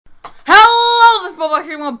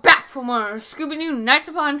watching one back from our Scooby-Doo Nights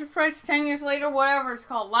of 100 Frights 10 years later, whatever it's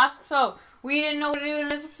called. Last episode, we didn't know what to do in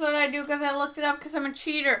this episode. I do because I looked it up because I'm a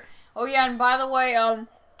cheater. Oh yeah, and by the way,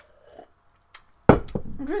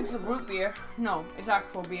 drink some root beer. No, it's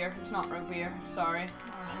actual beer. It's not root beer. Sorry.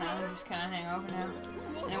 I'm just kind of hangover now.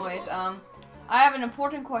 Anyways, I have an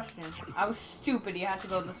important question. I was stupid. You had to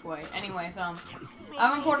go this way. Anyways, I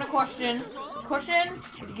have an important question. This question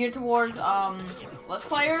is geared towards, Let's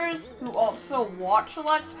Players who also watch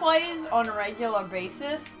Let's Plays on a regular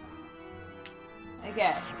basis.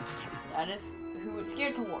 Okay. That is who it's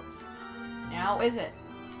geared towards. Now, is it?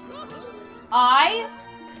 I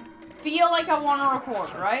feel like I want to record,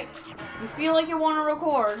 right? You feel like you want to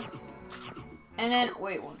record, and then,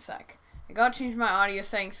 wait one sec. I gotta change my audio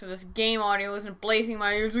settings so this game audio isn't blazing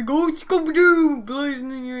my ears like, oh, Scooby-Doo, blazing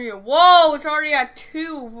in your ear. Whoa, it's already at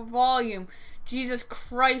 2 for volume. Jesus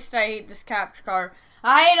Christ, I hate this capture card.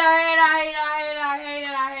 I hate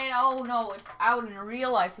it. Oh no, it's out in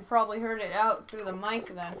real life. You probably heard it out through the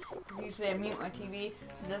mic then. Because usually I mute my TV, so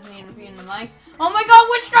it doesn't even be in the mic. Oh my god,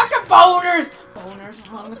 Witch Doctor boners! Boners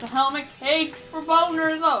along with the helmet cakes for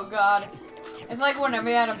boners. Oh god. It's like whenever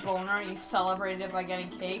you had a boner, you celebrated it by getting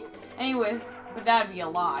cake. Anyways, but that'd be a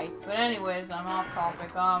lie. But anyways, I'm off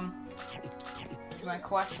topic. To my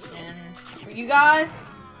question. For you guys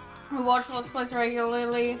who watch Let's Plays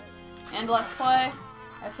regularly and Let's Play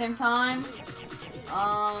at the same time,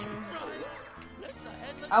 I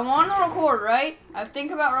want to record, right? I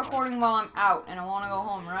think about recording while I'm out and I want to go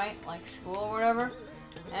home, right? Like school or whatever.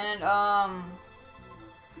 And,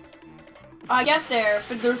 I get there,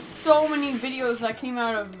 but there's so many videos that came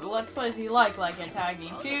out of Let's Plays you like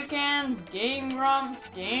attacking toucans, Game Grumps,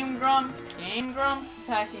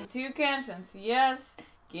 attacking toucans, NCS,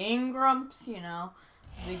 Game Grumps, you know,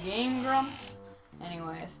 the Game Grumps.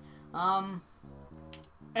 Anyways,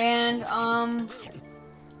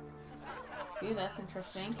 Ooh, that's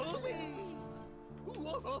interesting.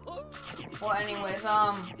 Well, anyways,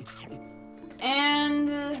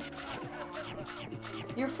 and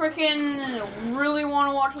you freaking really want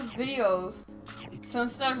to watch those videos. So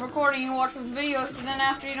instead of recording, you watch those videos, but then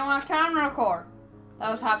after you don't have time to record.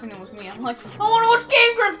 That was happening with me. I'm like, I want to watch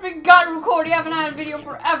Game Grumps, but God, record. You haven't had a video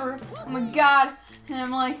forever. Oh my God. And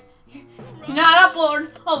I'm like, you're not uploading.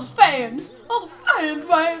 All the fans,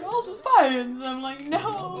 man, all the fans. I'm like,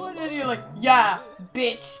 no. And then you're like, yeah,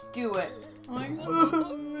 bitch, do it. I'm like,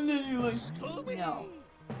 and then you're like, no.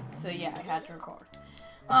 So yeah, I had to record.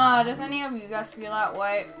 Does any of you guys feel that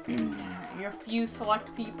way? Your few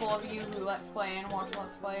select people of you who Let's Play and watch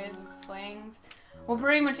Let's Plays and things. Well,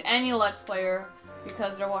 pretty much any Let's Player,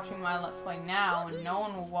 because they're watching my Let's Play now, and no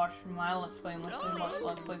one will watch my Let's Play unless they watch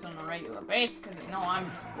Let's Plays on a regular basis, because they know I'm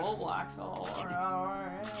just bull black, so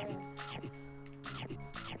alright.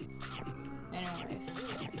 Anyways.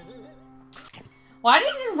 Why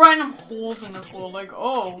did these random holes in the floor? Like,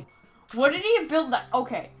 oh, what did he build that?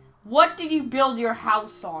 Okay. What did you build your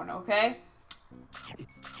house on, okay?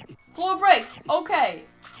 Floor breaks. Okay.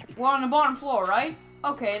 We're on the bottom floor, right?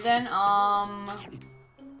 Okay, then,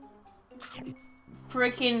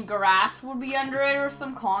 freaking grass would be under it or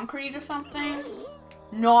some concrete or something.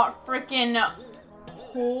 Not freaking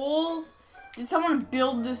holes. Did someone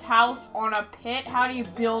build this house on a pit? How do you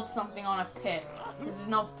build something on a pit? Because there's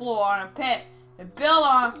no floor on a pit. They build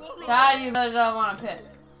on, so how do you build it up on a pit?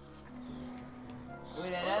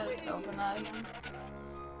 Wait, I just open that again.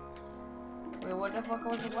 Wait, what the fuck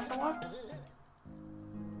was it? What the what?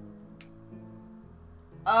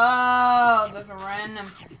 Oh, there's a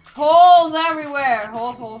random holes everywhere.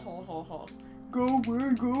 Holes. Go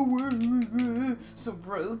away. So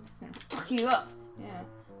rude. Fuck you up. Yeah.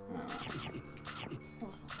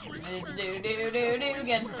 Do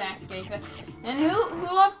getting snacks, cakes. And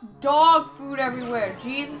who left dog food everywhere?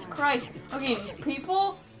 Jesus Christ. Okay, these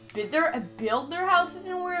people build their houses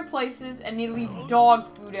in weird places and they leave dog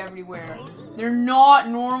food everywhere. They're not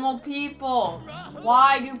normal people.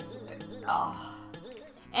 Why do... Oh.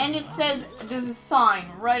 And it says, there's a sign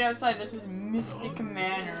right outside that says Mystic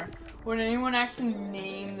Manor. Would anyone actually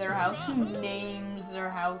name their house? Who names their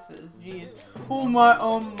houses? Jeez. Oh,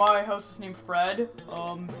 my house is named Fred.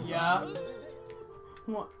 Yeah.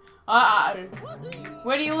 What?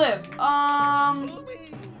 Where do you live?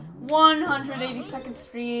 182nd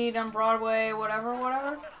Street on Broadway, whatever.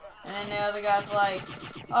 And then the other guy's like,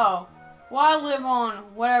 oh, well, I live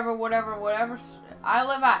on whatever. I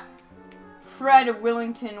live at Fred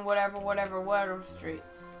Willington, whatever Street.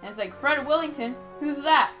 And it's like, Fred Willington? Who's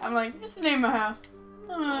that? I'm like, it's the name of my house.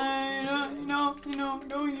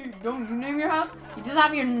 Don't you name your house? You just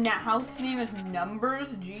have your house name as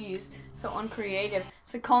numbers? Jeez. So uncreative.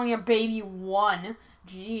 It's like calling a baby one.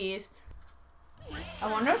 Jeez.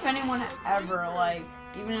 I wonder if anyone ever, like,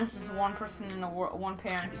 even if it's one person in the world, one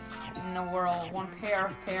parent in the world, one pair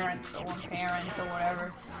of parents, or one parent, or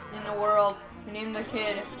whatever, in the world, who named the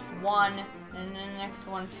kid 1, and then the next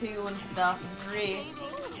one 2 and stuff, 3.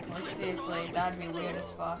 Like, seriously, that'd be weird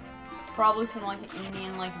as fuck. Probably some, like,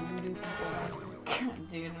 Indian, like, voodoo people.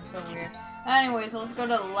 Dude, it's so weird. Anyways, let's go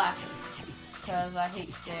to the left, because I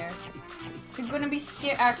hate stairs. If you're gonna be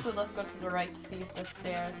actually, let's go to the right to see if the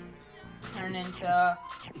stairs turn into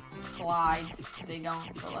slides. They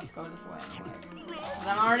don't, but let's go this way anyways. Because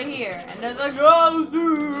I'm already here, and there's a ghost!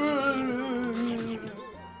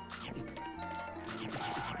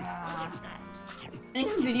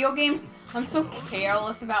 In video games, I'm so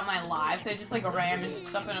careless about my lives. I just like ram into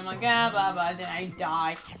stuff and I'm like, ah, blah, blah, then I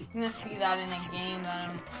die. You're gonna see that in a game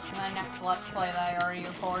that in my next Let's Play that I already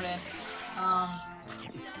recorded.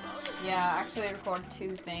 Yeah, actually I recorded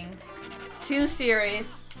 2 things. 2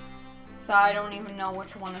 series. So I don't even know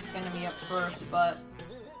which one is gonna be up first, but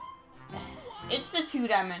it's the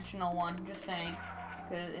 2-dimensional one, just saying.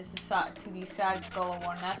 Cause it's the 2D side scroller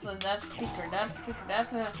one. That's a secret. That's a secret.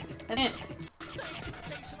 That's a hint.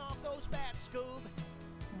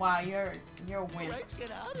 Wow, you're a wimp. Let's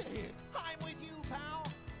get out of here. I'm with you, pal.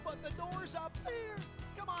 But the door's up there.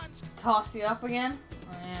 Come on. Toss you up again?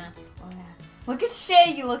 Oh yeah. Oh yeah. Look at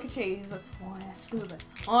Shaggy. Look at Shaggy. He's like, oh yeah, Scooby.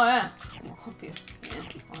 Oh yeah. Oh dear. Yeah.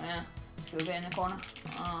 Oh yeah. Scooby in the corner.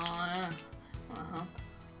 Oh yeah.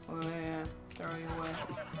 Oh yeah. Throw you away.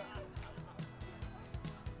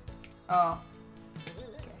 Oh. Okay.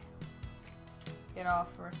 Get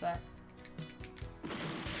off for a sec.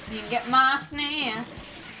 You can get my snacks.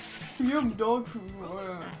 Yum dog food.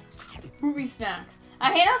 Scooby snacks.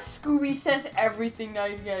 I hate how Scooby says everything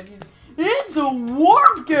that he's getting. It's a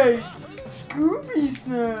warp gate! Scooby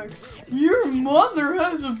snacks! Your mother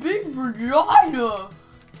has a big vagina!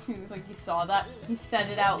 He was like, he saw that. He said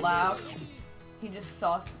it out loud. He just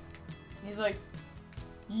saw. He's like,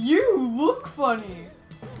 you look funny.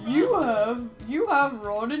 You have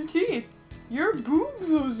rotten teeth. Your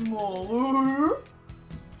boobs are small.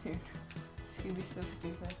 Dude, Scooby's so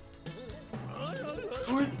stupid.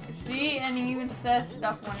 See, and he even says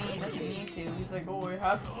stuff when he doesn't need to. He's like, oh, I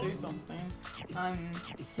have to say something.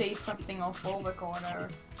 Say something homophobic or whatever.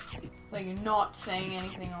 It's like you're not saying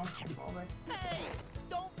anything homophobic. Hey,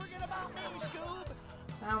 don't forget about me, Scoob.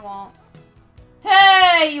 I won't.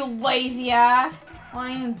 Hey, you lazy ass!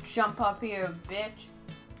 Why don't you jump up here, bitch?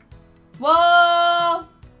 Whoa!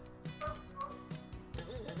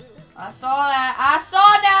 I saw that. I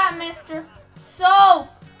saw that, mister. Soap!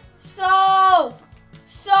 Soap!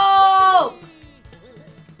 Soap!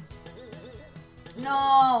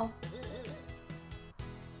 No.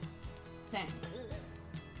 Thanks.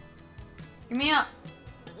 Give me up.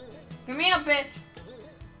 Give me up, bitch.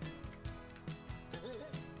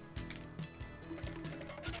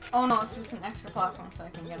 Oh no, it's just an extra platform so I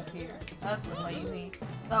can get up here. That's lazy.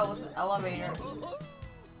 That was an elevator. What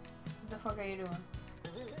the fuck are you doing?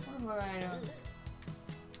 What the fuck are you doing?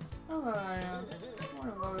 What the fuck are you doing? What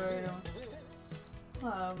the fuck are you doing?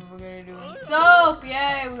 What the fuck are you doing? Soap!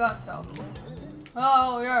 Yay, we got soap.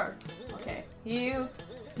 Oh, yeah. Okay. Yo,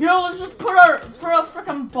 let's just put our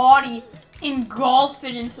freaking body, engulf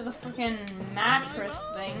it into the freaking mattress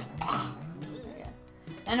thing.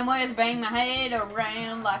 Anyways, bang my head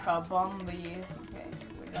around like a bumblebee. Okay,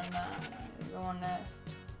 we're done that. We're going this.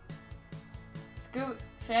 Scoot,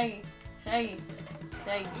 Shaggy, Shaggy,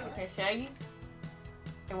 Shaggy. Okay, Shaggy.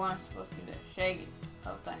 Okay, what I'm supposed to do? Shaggy.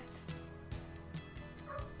 Oh, thanks.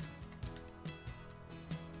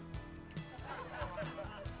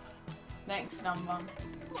 Thanks, dumb bum.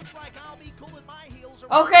 Looks like I'll be cooling my heels.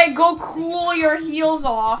 Okay, go cool your heels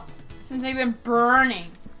off since they've been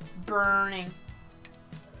burning. Burning.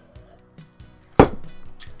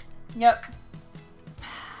 Yep.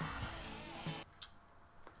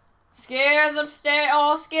 Scares upstairs.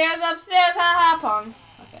 Oh, scares upstairs. Ha ha, punks.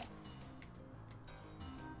 Okay.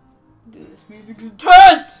 Dude, this music's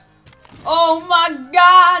intense. Oh my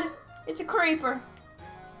god. It's a creeper.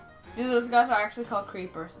 Dude, those guys are actually called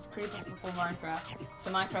creepers. It's creepers before Minecraft. So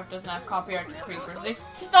Minecraft doesn't have copyright to creepers. They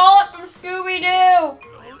stole it from Scooby-Doo.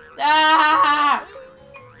 Ah!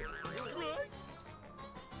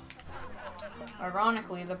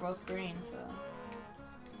 Ironically, they're both green, so.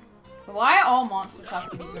 But why all monsters have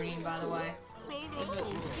to be green, by the way? I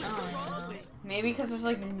don't know. Maybe because there's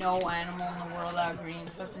like no animal in the world that are green,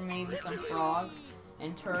 except for maybe some frogs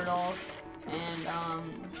and turtles and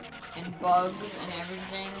bugs and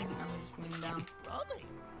everything. I'm just being dumb.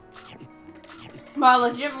 But I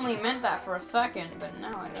legitimately meant that for a second, but now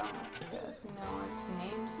I don't. Because, you know, I just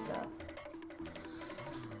named stuff.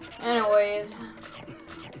 Anyways.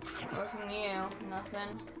 What's in you?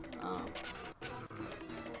 Nothing. Oh.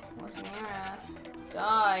 What's in your ass?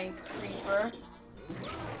 Die, creeper.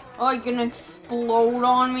 Oh, you're gonna explode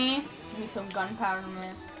on me? Give me some gunpowder,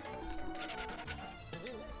 man.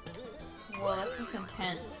 Whoa, that's just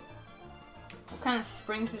intense. What kind of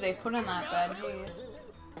springs do they put in that bed? Jeez.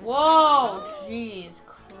 Whoa! Jeez.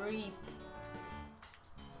 Creep.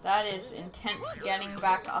 That is intense getting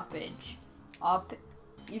back uppage. Up.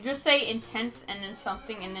 You just say intense and then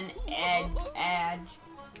something and then edge.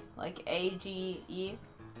 Like A-G-E.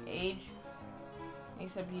 Age.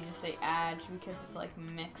 Except you just say edge because it's like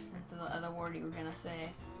mixed into the other word you were gonna say.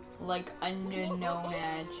 Like a known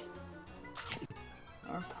edge.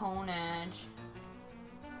 Or pone edge.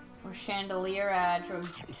 Or chandelier edge. Or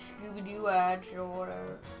Scooby-Doo edge. Or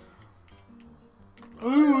whatever.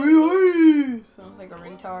 Sounds like a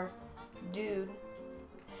retard. Dude.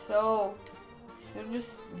 So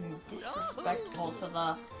just disrespectful to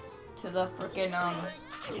the frickin'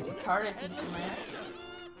 retarded people, man.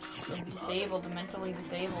 The disabled, the mentally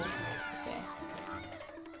disabled. Okay.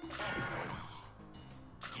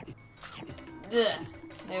 Ugh.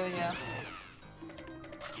 There we go.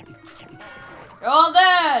 You're all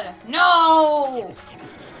dead! No!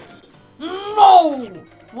 No!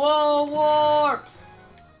 Whoa, warps!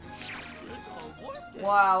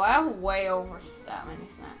 Wow, I have way over that many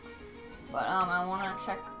snacks. But, I wanna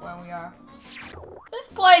check where we are. This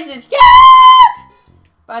place is huge!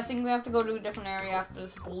 But I think we have to go to a different area after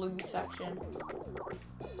this blue section.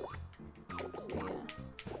 So,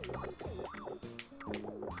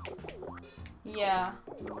 yeah.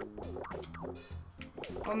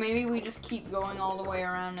 Or maybe we just keep going all the way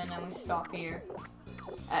around and then we stop here.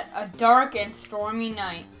 At a dark and stormy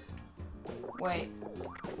night. Wait.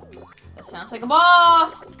 That sounds like a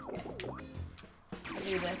boss! Okay. Let's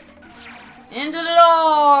do this. Into the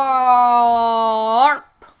door!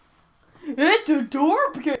 It's the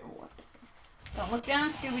door! Don't look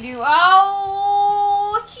down, Scooby-Doo.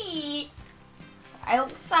 Oh, shit!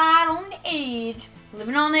 Outside on the edge.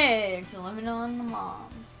 Living on the edge. Living on the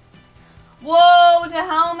moms. Whoa, it's a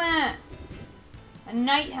helmet! A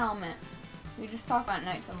night helmet. We just talked about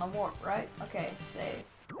nights on the warp, right? Okay, save.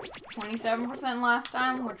 27% last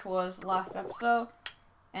time, which was last episode.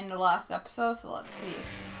 And the last episode, so let's see.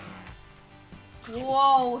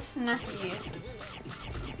 Whoa, snackies.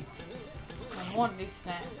 I want these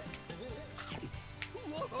snacks.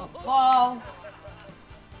 Don't fall.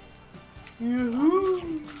 Yoo-hoo! There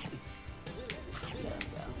we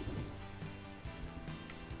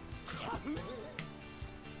go.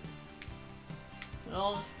 It's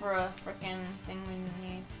all just for a frickin' thing we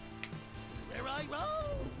need.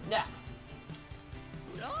 Yeah.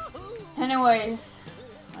 Anyways,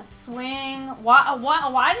 a swing.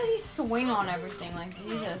 Why does he swing on everything? Like,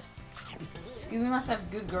 Jesus. Scooby must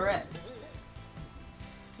have good grip.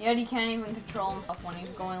 Yet he can't even control himself when he's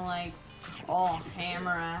going like all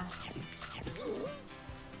hammer ass.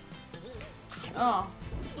 Oh.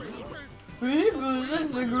 Creepers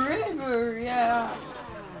is the creeper, yeah.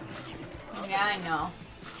 Yeah, I know.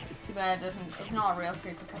 Too bad it doesn't. It's not a real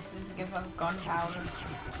creeper because it doesn't give up gunpowder.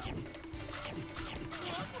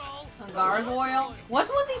 A gargoyle? What's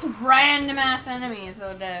with these random ass enemies though?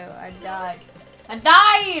 I died. I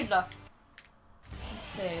died! Let's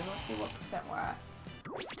see what percent we're at.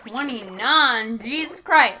 29! Jesus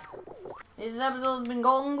Christ! This episode's been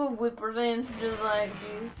going good with percentages like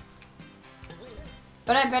you.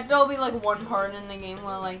 But I bet there'll be like one part in the game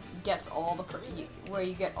where like gets all the where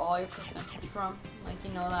you get all your percentage from. Like,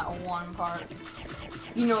 you know, that one part.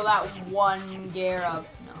 You know, that one gear up.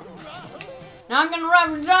 No. Not gonna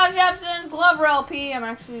reference Josh Epson's Glover LP. I'm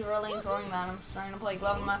actually really enjoying that. I'm starting to play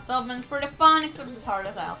Glover myself and it's pretty fun, except it's hard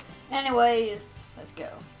as hell. Anyways, let's go.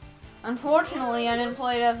 Unfortunately, I didn't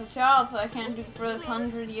play it as a child, so I can't do it for this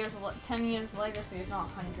 10 years later, so it's not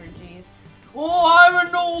 100 G's. Oh, I'm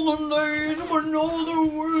in olden days when all the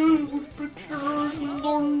world was pictured in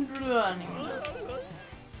London.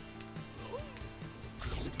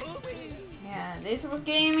 Yeah, this was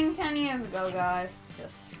gaming 10 years ago, guys.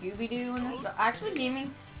 Just Scooby-Doo and this stuff. Actually,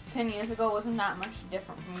 gaming 10 years ago wasn't that much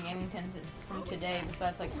different from gaming from today,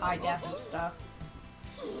 besides like high def and stuff.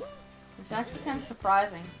 It's actually kind of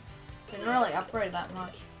surprising. Didn't really upgrade that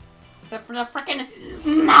much. Except for the frickin'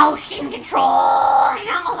 motion control and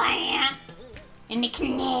all that. And the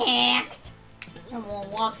Connect.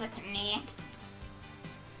 Everyone loves the Connect.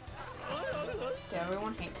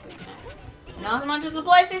 Everyone hates the Connect. Not as much as the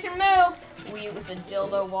PlayStation Move. Wii with a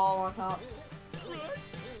dildo ball on top.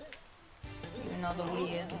 Even Even though the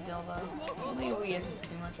Wii is a dildo. The Wii isn't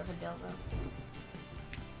too much of a dildo.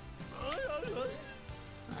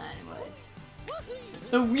 Anyways.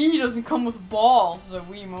 The Wii doesn't come with balls. The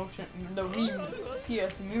Wii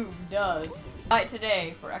PS Move does. Buy it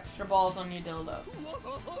today for extra balls on your dildo.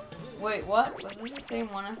 Wait, what? Was this the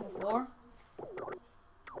same one as before?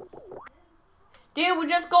 Did we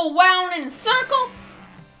just go round in a circle?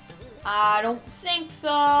 I don't think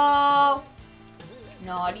so.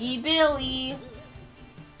 Naughty Billy.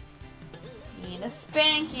 Need a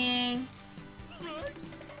spanking.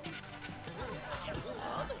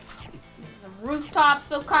 The rooftop's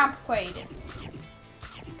so complicated.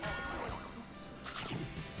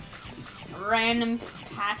 Random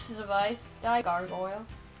patches of ice. Die, gargoyle.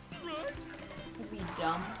 Don't be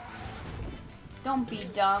dumb. Don't be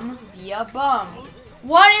dumb. Be a bum.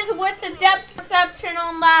 What is with the depth perception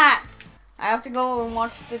on that? I have to go and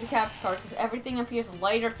watch through the capture card because everything appears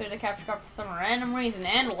lighter through the capture card for some random reason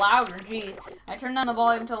and louder. Jeez, I turned down the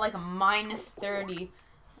volume to like a -30.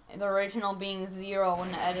 The original being 0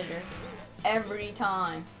 in the editor. Every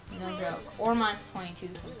time. No joke. Or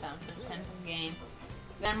 -22 sometimes. It depends on the game.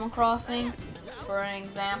 Animal Crossing, for an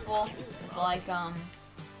example, is like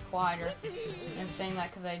quieter. I'm saying that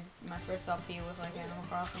because my first LP was like Animal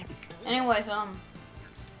Crossing. Anyways, I'm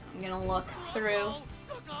gonna look through.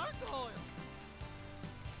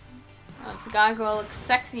 This gargoyle looks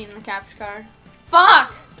sexy in the capture card.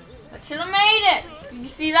 Fuck! That should have made it! You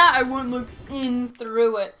see that? I wouldn't look in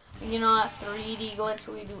through it. You know that 3D glitch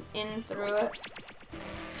where you do in through it?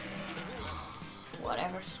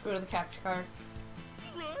 Whatever, screw the capture card.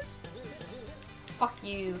 Fuck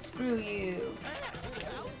you, screw you.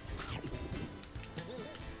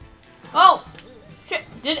 Oh! Shit,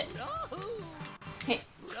 did it! Hey.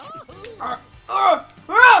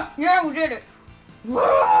 Yeah, we did it!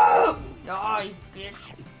 Die,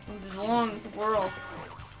 bitch. This long as the world.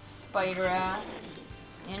 Spider ass.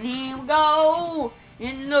 And here we go!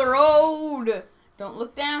 In the road! Don't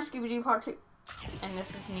look down, Scooby-Doo Part 2. And this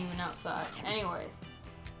isn't even outside. Anyways.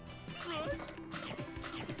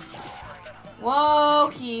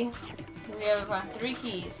 Whoa, key. We have 3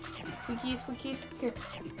 keys. 3 keys, 3 keys. Okay.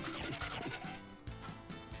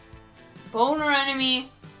 Boner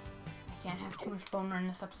enemy. I can't have too much boner in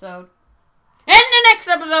this episode. In the next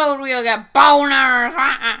episode, we'll get boners.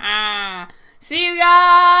 See you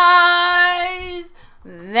guys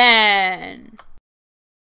then.